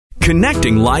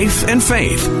connecting life and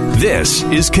faith. This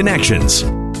is Connections.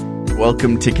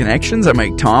 Welcome to Connections. I'm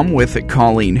Mike Tom with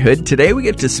Colleen Hood. Today we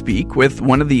get to speak with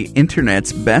one of the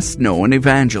internet's best-known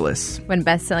evangelists. When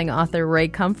best-selling author Ray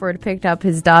Comfort picked up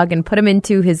his dog and put him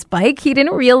into his bike, he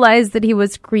didn't realize that he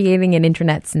was creating an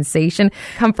internet sensation.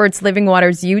 Comfort's Living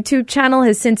Waters YouTube channel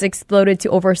has since exploded to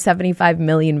over 75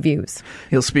 million views.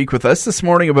 He'll speak with us this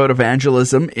morning about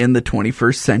evangelism in the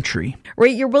 21st century.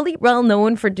 Ray, you're really well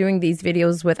known for doing these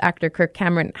videos with actor Kirk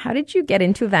Cameron. How did you get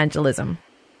into evangelism?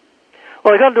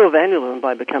 Well, I got into evangelism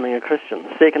by becoming a Christian.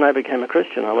 The second I became a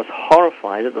Christian, I was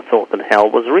horrified at the thought that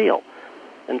hell was real.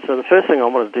 And so the first thing I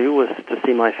wanted to do was to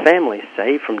see my family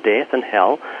saved from death and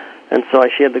hell. And so I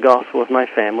shared the gospel with my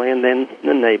family and then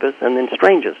the neighbors and then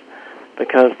strangers.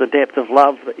 Because the depth of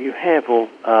love that you have will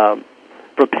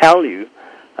propel you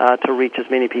to reach as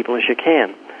many people as you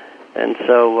can. And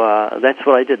so that's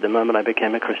what I did the moment I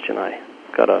became a Christian. I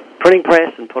got a printing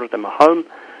press and put it in my home,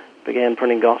 began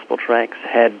printing gospel tracts,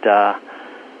 had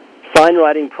sign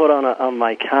writing put on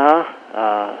my car,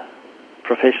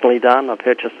 professionally done. I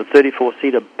purchased a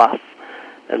 34-seater bus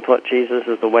and put Jesus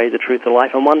is the way, the truth, the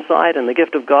life on one side, and the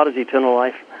gift of God is eternal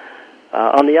life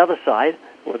on the other side,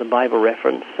 with a Bible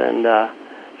reference. And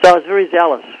so I was very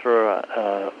zealous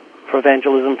for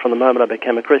evangelism from the moment I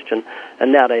became a Christian,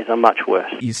 and nowadays I'm much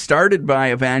worse. You started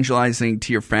by evangelizing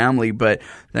to your family, but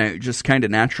then it just kind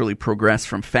of naturally progressed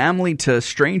from family to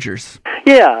strangers.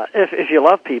 Yeah, if you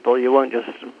love people, you won't just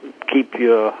keep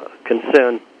your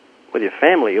concern with your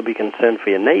family. You'll be concerned for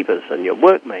your neighbors and your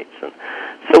workmates. And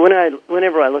so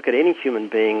whenever I look at any human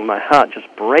being, my heart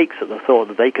just breaks at the thought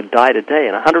that they could die today,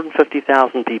 and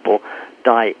 150,000 people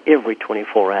die every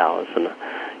 24 hours.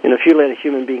 And if you let a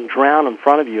human being drown in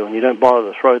front of you and you don't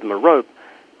bother to throw them a rope,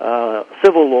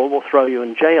 civil law will throw you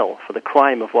in jail for the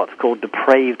crime of what's called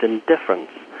depraved indifference.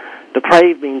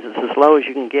 Depraved means it's as low as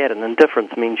you can get, and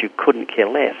indifference means you couldn't care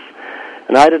less.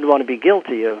 And I didn't want to be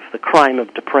guilty of the crime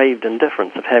of depraved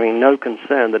indifference, of having no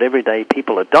concern that every day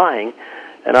people are dying,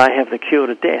 and I have the cure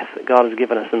to death that God has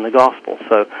given us in the gospel.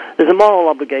 So there's a moral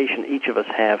obligation each of us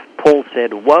have. Paul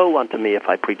said, "Woe unto me if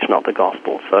I preach not the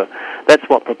gospel." So that's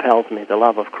what propels me, the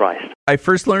love of Christ. I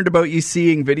first learned about you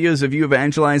seeing videos of you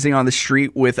evangelizing on the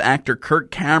street with actor Kirk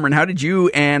Cameron. How did you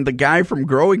and the guy from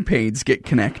Growing Pains get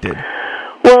connected?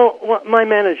 Well, my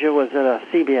manager was at a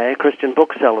CBA, a Christian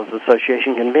Booksellers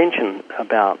Association convention,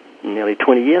 about nearly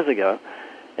 20 years ago,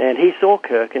 and he saw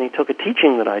Kirk and he took a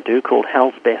teaching that I do called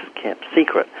Hell's Best Kept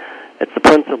Secret. It's the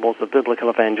principles of biblical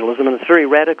evangelism, and it's very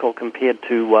radical compared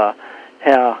to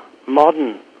how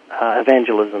modern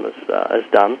evangelism is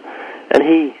done.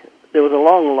 And there was a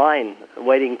long line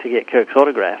waiting to get Kirk's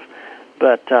autograph,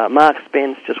 but Mark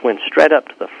Spence just went straight up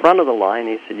to the front of the line.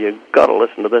 He said, "You've got to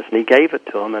listen to this," and he gave it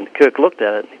to him, and Kirk looked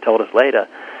at it, and he told us later.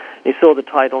 He saw the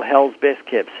title, Hell's Best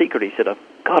Kept Secret. He said, "I've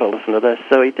got to listen to this."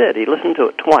 So he did. He listened to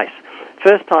it twice.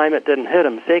 First time, it didn't hit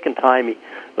him. Second time, he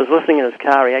was listening in his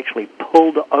car. He actually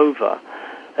pulled over.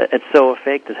 It so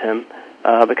affected him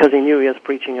because he knew he was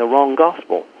preaching a wrong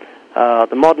gospel,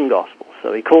 the modern gospel.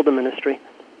 So he called the ministry,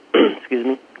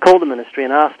 called the ministry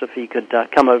and asked if he could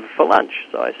come over for lunch.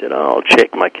 So I said, I'll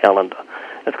check my calendar.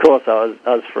 Of course, I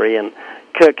was free, and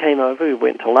Kirk came over. We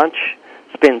went to lunch,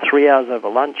 spent 3 hours over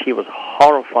lunch. He was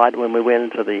horrified when we went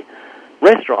into the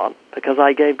restaurant because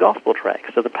I gave gospel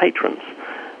tracts to the patrons.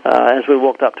 As we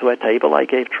walked up to our table, I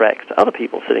gave tracts to other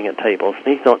people sitting at tables. And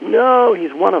he thought, no,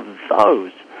 he's one of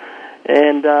those.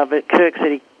 And but Kirk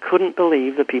said he couldn't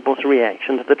believe the people's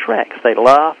reaction to the tracts. They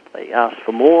laughed, they asked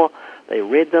for more, they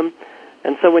read them.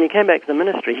 And so when he came back to the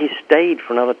ministry, he stayed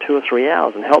for another 2 or 3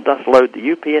 hours and helped us load the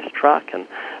UPS truck. And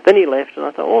then he left, and I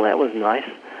thought, that was nice.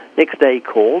 Next day he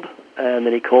called, and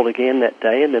then he called again that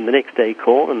day, and then the next day he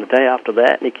called, and the day after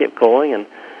that, and he kept calling, and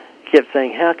kept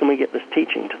saying, how can we get this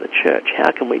teaching to the church?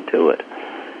 How can we do it?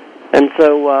 And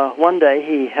so one day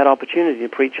he had opportunity to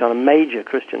preach on a major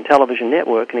Christian television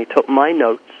network, and he took my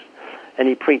notes, and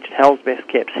he preached Hell's Best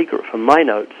Kept Secret from my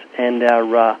notes, and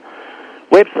our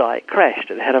website crashed.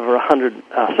 It had over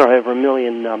a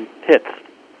million hits.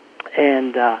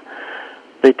 And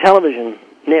the television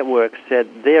network said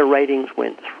their ratings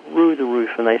went through the roof,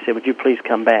 and they said, would you please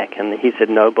come back? And he said,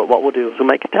 no, but what we'll do is we'll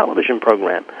make a television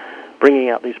program bringing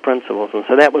out these principles. And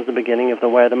so that was the beginning of the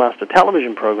Way of the Master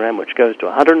television program, which goes to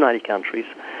 190 countries,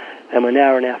 and we're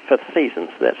now in our 5th season,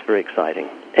 so that's very exciting.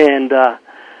 And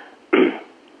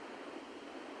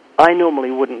I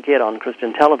normally wouldn't get on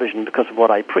Christian television because of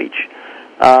what I preach,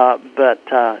 but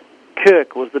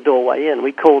Kirk was the doorway in.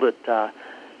 We called it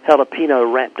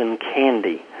jalapeno wrapped in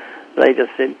candy. They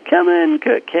just said, come in,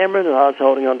 Kirk Cameron, and I was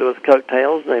holding on to his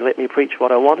coattails, and they let me preach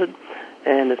what I wanted,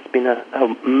 and it's been a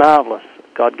marvelous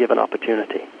God-given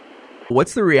opportunity.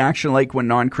 What's the reaction like when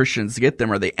non-Christians get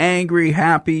them? Are they angry,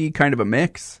 happy, kind of a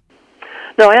mix?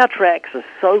 No, our tracts are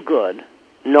so good,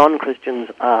 non-Christians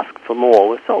ask for more.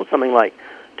 We've sold something like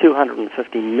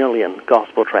 250 million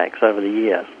gospel tracts over the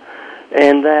years.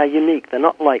 And they're unique. They're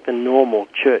not like the normal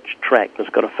church tract that's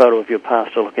got a photo of your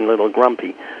pastor looking a little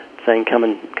grumpy, saying, come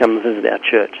and visit our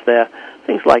church. They're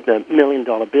things like the $1 Million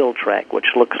Bill tract, which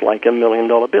looks like a $1 million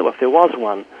bill, if there was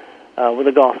one, with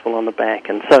a gospel on the back.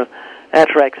 And so our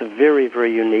tracts are very,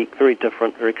 very unique, very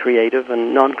different, very creative,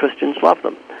 and non-Christians love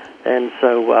them. And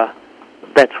so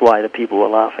that's why the people were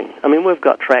laughing. I mean, we've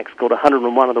got tracts called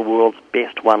 101 of the world's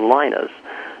best one-liners.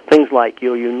 Things like,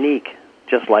 you're unique,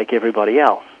 just like everybody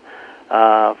else.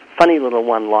 Funny little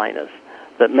one-liners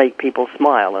that make people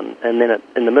smile, and then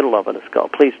in the middle of it, it's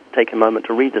got, please take a moment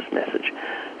to read this message.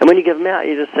 And when you give them out,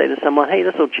 you just say to someone, hey,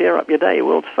 this will cheer up your day,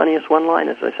 world's funniest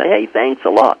one-liners. They say, hey, thanks a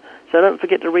lot. So don't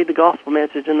forget to read the gospel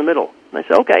message in the middle. And they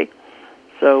say, okay.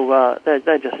 So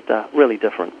they're just really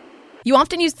different. You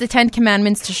often use the 10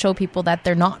 Commandments to show people that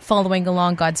they're not following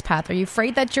along God's path. Are you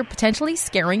afraid that you're potentially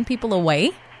scaring people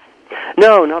away?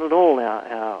 No, not at all.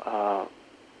 Our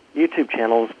YouTube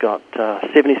channel's got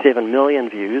 77 million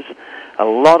views. A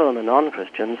lot of them are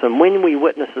non-Christians. And when we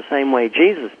witness the same way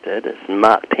Jesus did, it's in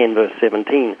Mark 10, verse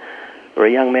 17, where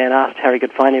a young man asked how he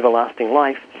could find everlasting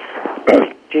life,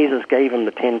 Jesus gave him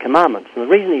the 10 Commandments. And the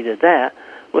reason he did that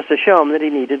was to show him that he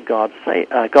needed God's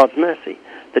mercy,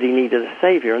 that he needed a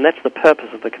Savior, and that's the purpose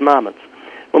of the Commandments.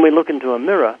 When we look into a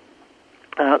mirror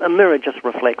just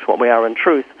reflects what we are in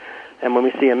truth. And when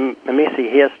we see a messy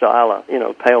hairstyle,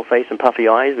 pale face and puffy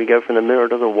eyes, we go from the mirror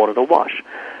to the water to wash.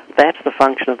 That's the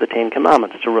function of the 10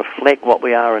 Commandments, to reflect what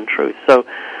we are in truth. So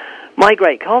my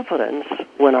great confidence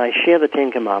when I share the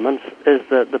 10 Commandments is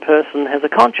that the person has a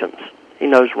conscience. He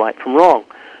knows right from wrong.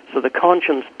 So the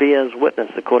conscience bears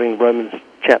witness, according to Romans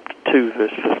chapter 2,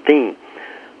 verse 15.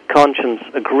 Conscience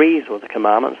agrees with the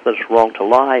commandments that it's wrong to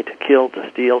lie, to kill, to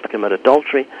steal, to commit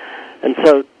adultery. And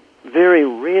so very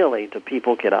rarely do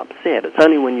people get upset. It's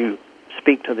only when you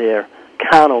speak to their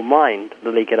carnal mind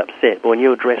that they get upset. But when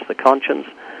you address the conscience,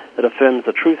 it affirms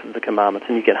the truth of the commandments,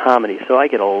 and you get harmony. So I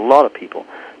get a lot of people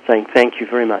saying, thank you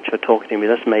very much for talking to me.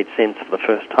 This made sense for the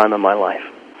first time in my life.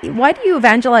 Why do you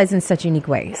evangelize in such unique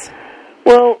ways?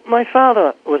 Well, my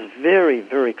father was very,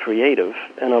 very creative,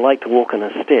 and I like to walk in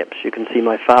his steps. You can see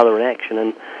my father in action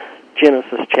in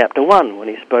Genesis chapter 1 when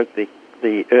he spoke the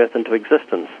earth into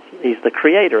existence. He's the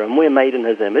creator, and we're made in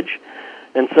his image,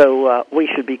 and so we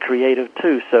should be creative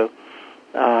too. So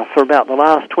for about the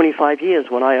last 25 years,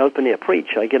 when I open air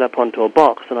preach, I get up onto a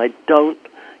box, and I don't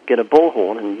get a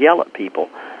bullhorn and yell at people.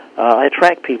 I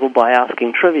attract people by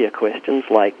asking trivia questions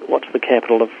like, what's the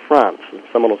capital of France? And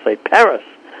someone will say, Paris.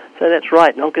 So that's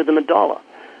right, and I'll give them $1.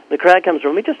 The crowd comes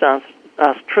around. We just ask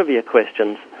trivia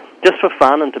questions just for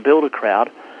fun and to build a crowd,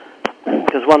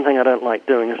 because one thing I don't like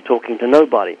doing is talking to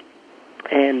nobody.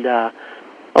 And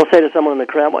I'll say to someone in the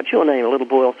crowd, what's your name? A little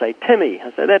boy will say, Timmy.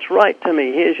 I say, that's right,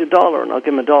 Timmy, here's your $1. And I'll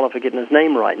give him $1 for getting his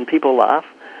name right. And people laugh.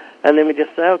 And then we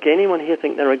just say, okay, anyone here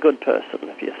think they're a good person?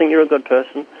 If you think you're a good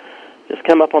person, just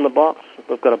come up on the box.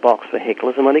 We've got a box for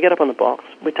hecklers. And when they get up on the box,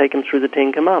 we take them through the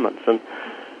 10 Commandments.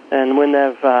 And when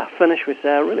they've finished, we say,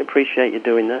 I really appreciate you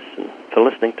doing this. And for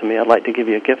listening to me, I'd like to give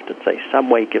you a gift. It's a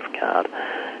Subway gift card.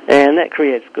 And that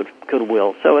creates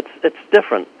goodwill. So it's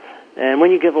different. And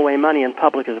when you give away money in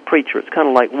public as a preacher, it's kind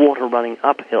of like water running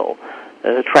uphill.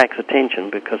 It attracts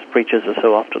attention because preachers are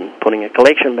so often putting a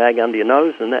collection bag under your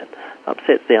nose, and that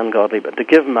upsets the ungodly. But to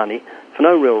give money for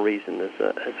no real reason is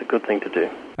a good thing to do.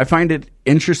 I find it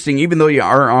interesting, even though you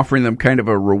are offering them kind of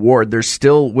a reward, they're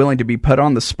still willing to be put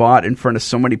on the spot in front of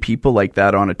so many people like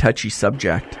that on a touchy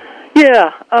subject.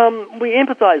 Yeah, we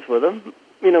empathize with them.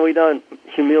 We don't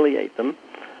humiliate them.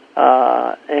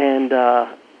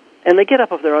 And they get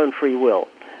up of their own free will.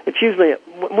 It's usually,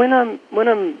 when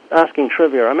I'm asking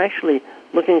trivia, I'm actually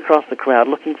looking across the crowd,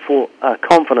 looking for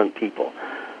confident people,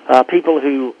 people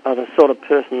who are the sort of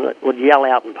person that would yell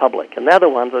out in public. And they're the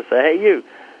ones I say, hey,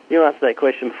 you answered that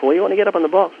question before. You want to get up on the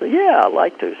box? I say, yeah, I'd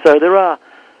like to. So there are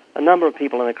a number of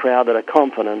people in the crowd that are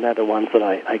confident, and they're the ones that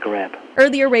I grab.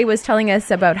 Earlier, Ray was telling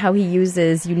us about how he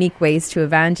uses unique ways to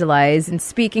evangelize. And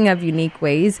speaking of unique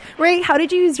ways, Ray, how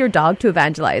did you use your dog to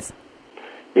evangelize?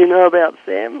 You know about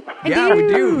Sam? Yeah, we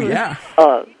do, yeah.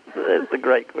 Oh, that's a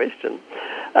great question.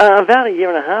 About a year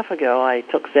and a half ago, I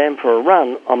took Sam for a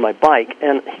run on my bike,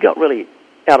 and he got really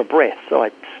out of breath, so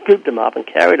I scooped him up and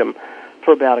carried him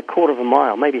for about a quarter of a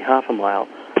mile, maybe half a mile.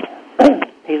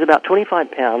 He's about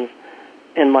 25 pounds,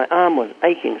 and my arm was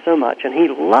aching so much, and he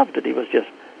loved it. He was just,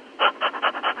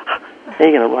 how are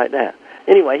you going to write that?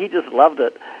 Anyway, he just loved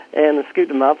it, and I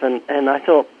scooped him up, and I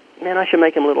thought, man, I should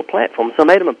make him a little platform. So I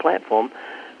made him a platform,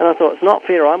 and I thought, it's not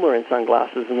fair I'm wearing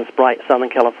sunglasses in this bright Southern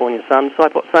California sun, so I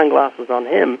put sunglasses on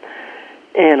him,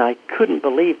 and I couldn't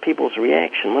believe people's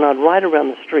reaction. When I'd ride around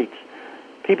the streets,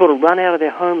 people would run out of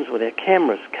their homes with their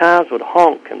cameras, cars would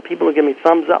honk, and people would give me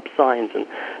thumbs-up signs, and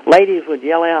ladies would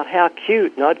yell out, how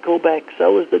cute, and I'd call back,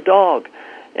 so is the dog.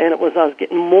 And I was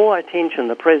getting more attention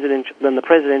than the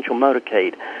presidential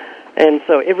motorcade. And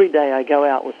so every day I go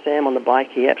out with Sam on the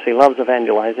bike. He absolutely loves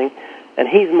evangelizing, and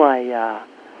he's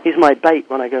my bait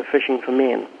when I go fishing for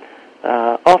men.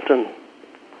 Often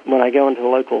when I go into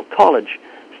a local college,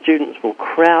 students will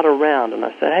crowd around, and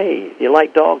I say, hey, you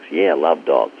like dogs? Yeah, I love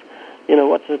dogs. You know,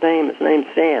 what's his name? His name's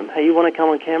Sam. Hey, you want to come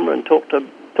on camera and talk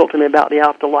to me about the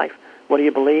afterlife? What do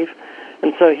you believe?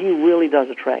 And so he really does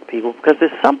attract people, because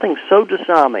there's something so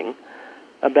disarming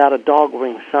about a dog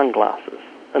wearing sunglasses.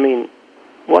 I mean,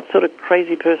 what sort of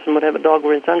crazy person would have a dog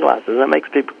wearing sunglasses? That makes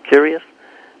people curious,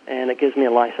 and it gives me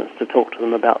a license to talk to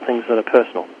them about things that are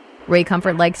personal. Ray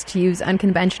Comfort likes to use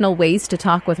unconventional ways to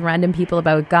talk with random people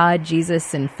about God,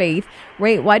 Jesus, and faith.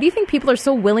 Ray, why do you think people are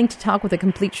so willing to talk with a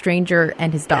complete stranger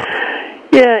and his dog?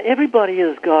 Yeah, everybody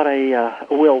has got a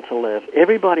will to live.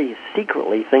 Everybody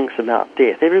secretly thinks about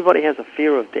death. Everybody has a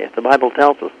fear of death. The Bible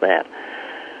tells us that.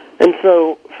 And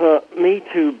so for me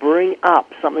to bring up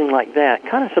something like that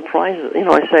kind of surprises. You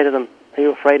know, I say to them, are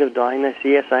you afraid of dying? They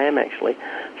say, yes, I am actually.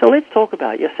 So let's talk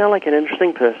about it. You sound like an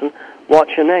interesting person.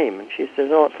 What's your name? And she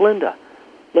says, oh, it's Linda.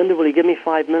 Linda, will you give me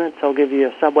 5 minutes? I'll give you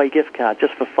a Subway gift card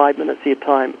just for 5 minutes of your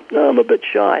time. No, I'm a bit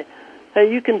shy.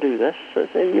 Hey, you can do this. I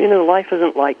say, you know, life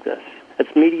isn't like this.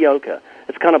 It's mediocre.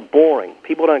 It's kind of boring.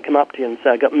 People don't come up to you and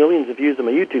say, I've got millions of views on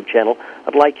my YouTube channel.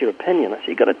 I'd like your opinion. I say,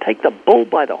 you've got to take the bull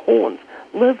by the horns.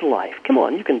 Live life. Come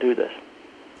on, you can do this.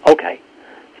 Okay.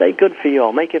 Say, good for you.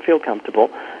 I'll make you feel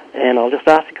comfortable, and I'll just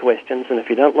ask you questions, and if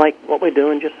you don't like what we're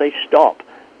doing, just say stop,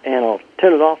 and I'll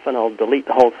turn it off, and I'll delete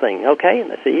the whole thing. Okay? And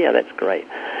they say, yeah, that's great.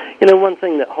 You know, one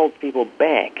thing that holds people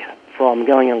back from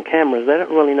going on camera is they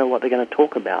don't really know what they're going to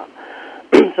talk about.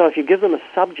 So if you give them a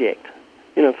subject,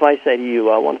 you know, if I say to you,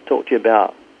 I want to talk to you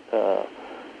about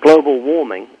global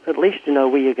warming, at least you know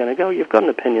where you're going to go. You've got an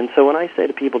opinion. So when I say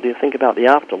to people, do you think about the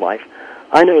afterlife,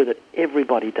 I know that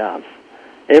everybody does.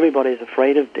 Everybody's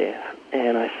afraid of death.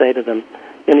 And I say to them,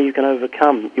 you know, you can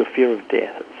overcome your fear of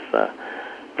death. It's a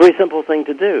very simple thing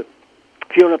to do.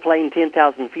 If you're on a plane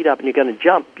 10,000 feet up and you're going to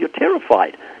jump, you're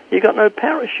terrified. You've got no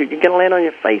parachute. You're going to land on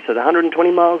your face at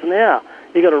 120 miles an hour.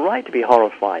 You've got a right to be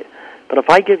horrified. But if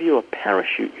I give you a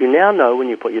parachute, you now know when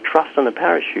you put your trust on the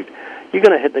parachute, you're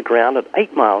going to hit the ground at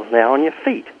 8 miles an hour on your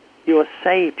feet. You are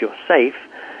saved, you're safe,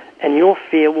 and your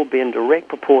fear will be in direct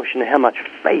proportion to how much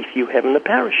faith you have in the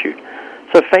parachute.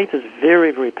 So faith is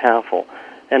very, very powerful.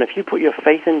 And if you put your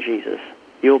faith in Jesus,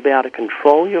 you'll be able to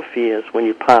control your fears when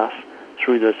you pass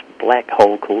through this black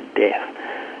hole called death.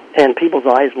 And people's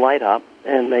eyes light up,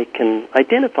 and they can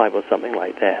identify with something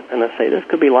like that. And I say, this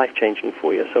could be life-changing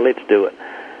for you, so let's do it.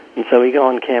 And so we go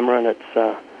on camera, and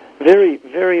it's very,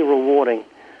 very rewarding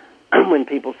when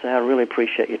people say, I really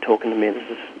appreciate you talking to me.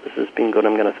 This has been good.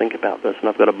 I'm going to think about this, and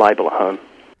I've got a Bible at home.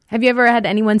 Have you ever had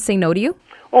anyone say no to you?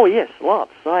 Oh, yes,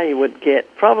 lots. I'd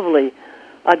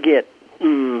get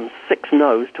 6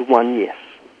 no's to 1 yes.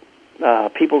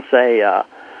 People say, I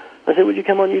say, would you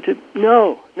come on YouTube?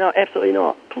 No, absolutely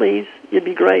not. Please, you'd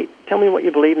be great. Tell me what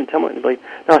you believe and tell me what you believe.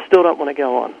 No, I still don't want to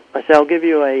go on. I say, I'll give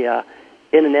you a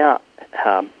In-N-Out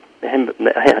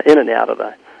of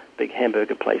a big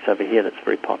hamburger place over here that's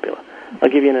very popular. I'll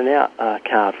give you an In-N-Out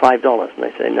card, $5. And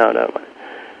they say, no.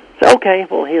 So, okay,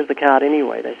 well, here's the card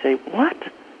anyway. They say, what?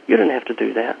 You don't have to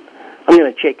do that. I'm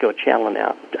going to check your channel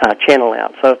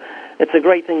out. So it's a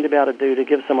great thing to be able to do, to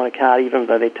give someone a card even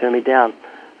though they turn me down,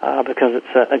 because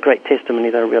it's a great testimony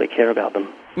that I really care about them.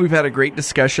 We've had a great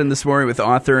discussion this morning with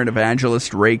author and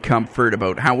evangelist Ray Comfort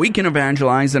about how we can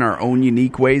evangelize in our own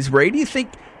unique ways. Ray, do you think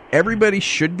everybody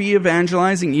should be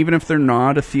evangelizing, even if they're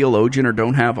not a theologian or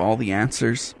don't have all the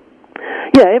answers?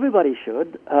 Yeah, everybody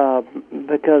should,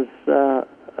 because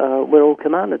we're all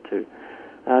commanded to.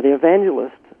 The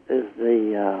evangelist is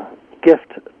the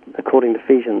gift, according to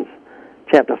Ephesians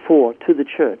chapter 4, to the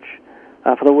church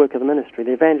for the work of the ministry.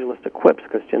 The evangelist equips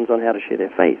Christians on how to share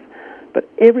their faith. But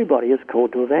everybody is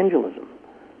called to evangelism.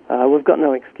 We've got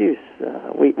no excuse.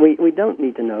 We don't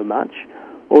need to know much.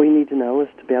 All you need to know is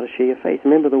to be able to share your faith.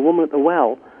 Remember, the woman at the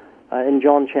well in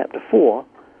John chapter 4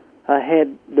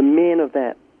 had the men of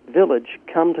that village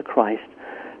come to Christ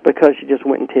because she just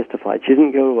went and testified. She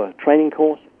didn't go to a training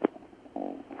course.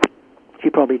 She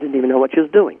probably didn't even know what she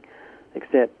was doing,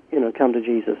 except, come to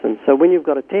Jesus. And so when you've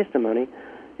got a testimony,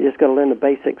 You just got to learn the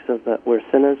basics of that we're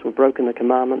sinners, we've broken the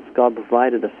commandments, God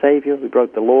provided a Savior, we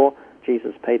broke the law,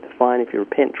 Jesus paid the fine. If you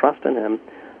repent, trust in Him,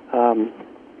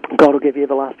 God will give you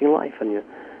everlasting life. And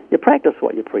you practice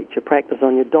what you preach. You practice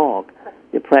on your dog.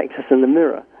 You practice in the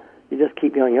mirror. You just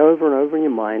keep going over and over in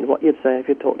your mind what you'd say if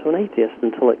you talked to an atheist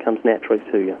until it comes naturally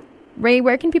to you. Ray,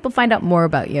 where can people find out more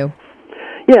about you?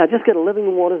 Yeah, just go to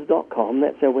livingwaters.com.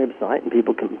 That's our website, and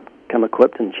people can come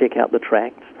equipped and check out the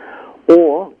tracts.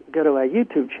 Or go to our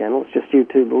YouTube channel. It's just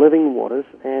YouTube Living Waters,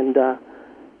 and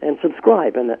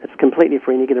subscribe. And it's completely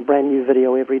free, and you get a brand new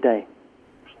video every day.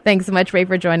 Thanks so much, Ray,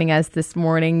 for joining us this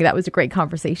morning. That was a great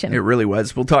conversation. It really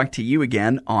was. We'll talk to you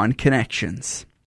again on Connections.